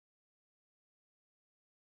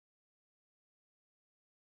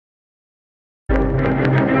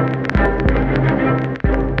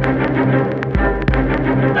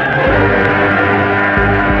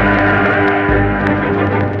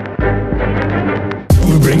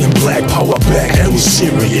bringing black power back and we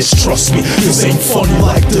serious. Trust me, this ain't funny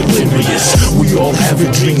like delirious. We all have a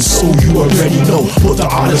dream, so you already know. But the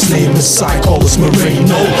artist name is Psy, call us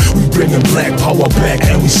Moreno. We bringing black power back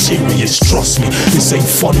and we serious. Trust me, this ain't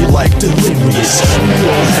funny like delirious. We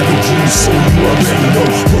all have a dream, so you already know.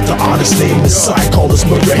 But the artist name is Psy, call us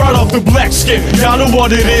Moreno. Right off the black skin, y'all know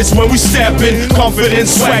what it is when we step in.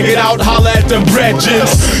 Confidence, swag it out, holla at them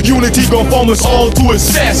bretgens. Unity gon' form us all to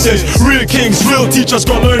assassins. Real kings, real teachers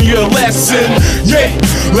gon' learn your lesson. Yeah,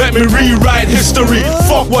 let me rewrite history.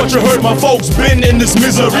 Fuck what you heard, my folks been in this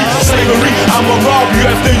misery. Slavery, I'ma rob you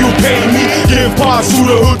after you pay me. Give parts to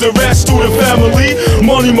the hood, the rest to the family.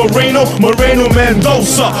 Money Moreno, Moreno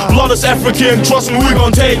Mendoza. Blood is African, trust me, we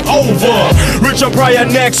gon' take over. Richard Pryor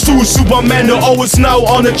next to Superman, the O is now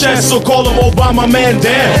on the chest, so call him Obama man.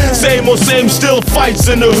 Damn, same old same, still fights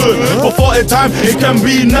in the hood. Before a time, it can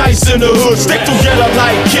be nice in the hood. Stick together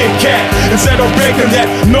like Kit Kat. Instead of breaking that,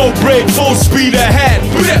 no break, full speed ahead.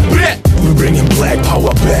 We're bringing black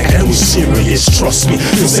power back and we serious. Trust me,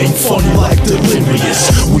 this ain't funny like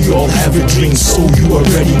delirious. We all have a dream, so you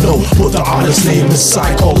already know. But the artist name is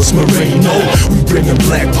Psy, call us Moreno. We bringing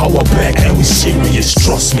black power back and we serious.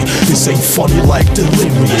 Trust me, this ain't funny like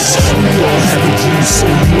delirious. We all have a dream, so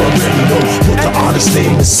you already know. But the artist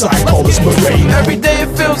name is Psy, call us Moreno. Every day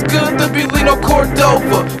it feels good to be Lino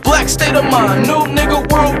Cordova. Black state of mind, new nigga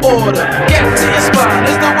world order. Get to your spine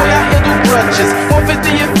is the way I handle grudges.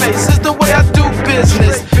 150 your face is the way I do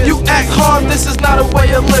business. You act hard, this is not a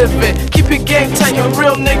way of living. Keep your game tight and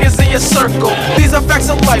real niggas in your circle. These are facts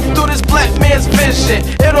of life through this black man's vision.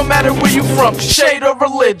 It don't matter where you from, shade or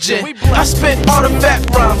religion. I spit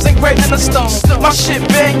artifact rhymes engraved in the stone. My shit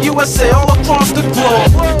bang USA all across the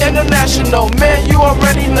globe. International, man, you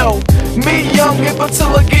already know. Me, young and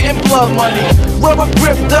Pertilla, getting blood money. Rubber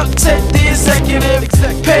grip, duct tape, the executive.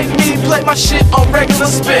 Pay me, play my shit on regular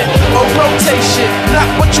spin or rotation,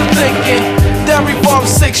 not what you thinking. That revolve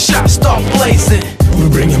 6 shots, start blazing. We're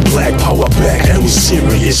bringing black power back and we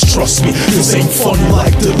serious. Trust me, this ain't funny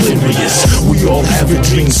like delirious. We all have a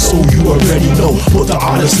dream, so you already know. But the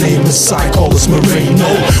artist name is Psy, call us Moreno.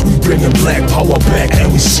 We bringing black power back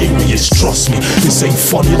and we serious. Trust me, this ain't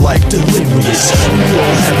funny like delirious. We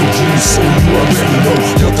all have a dream, so you already know.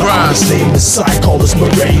 But the artist name is Psy, call us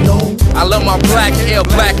Moreno. I love my black hair,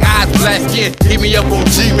 black eyes, black skin. Hit me up on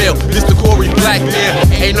Gmail, this the Corey Black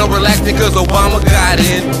man. Ain't no relaxing cause Obama got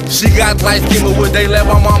in. She got light skin, but when they let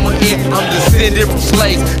my mama in, I'm descended from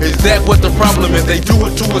slaves. Is that what the problem is? They do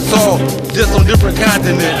it to us all, just on different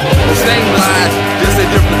continents. The same lies, just at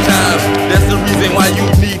different times. That's the reason why you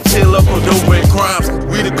need Chilla, Cordova and Crimes.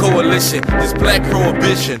 We the coalition, it's black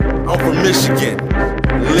prohibition. I'm from Michigan.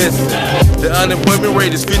 Listen, the unemployment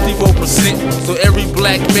rate is 54%. So every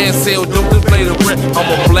black man sell dope to play the rent. I'm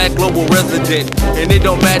a black global resident, and it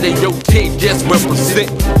don't matter your king, just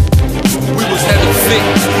represent. We was having sick,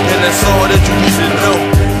 and that's all that you need to know.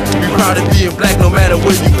 Be proud of being black no matter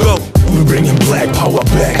where you go. We're bringing black power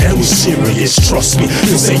back and we serious. Trust me,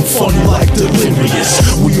 this ain't funny like delirious.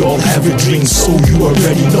 We all have a dream, so you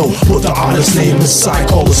already know. But the artist name is Psy,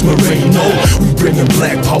 call us Moreno. We bringing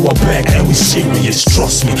black power back and we serious.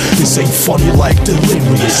 Trust me, this ain't funny like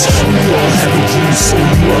delirious. We all have a dream, so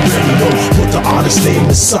you already know. But the artist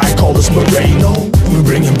name is Psy, call us Moreno. We're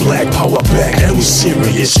bringing black power back and we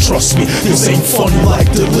serious. Trust me, this ain't funny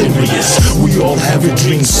like delirious. We all have a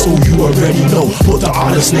dream, so you already know. But the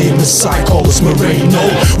artist name is Psy, call us Moreno.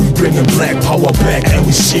 We bringing black power back and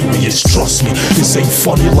we serious. Trust me, this ain't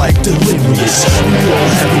funny like delirious. We all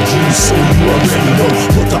have a dream, so you already know.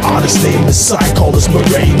 But the artist name is Psy, call us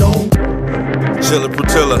Moreno. Chilla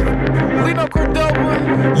Pertilla, Lino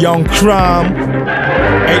Cordova, Young CRhyme,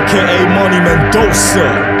 aka Money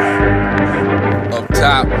Mendoza.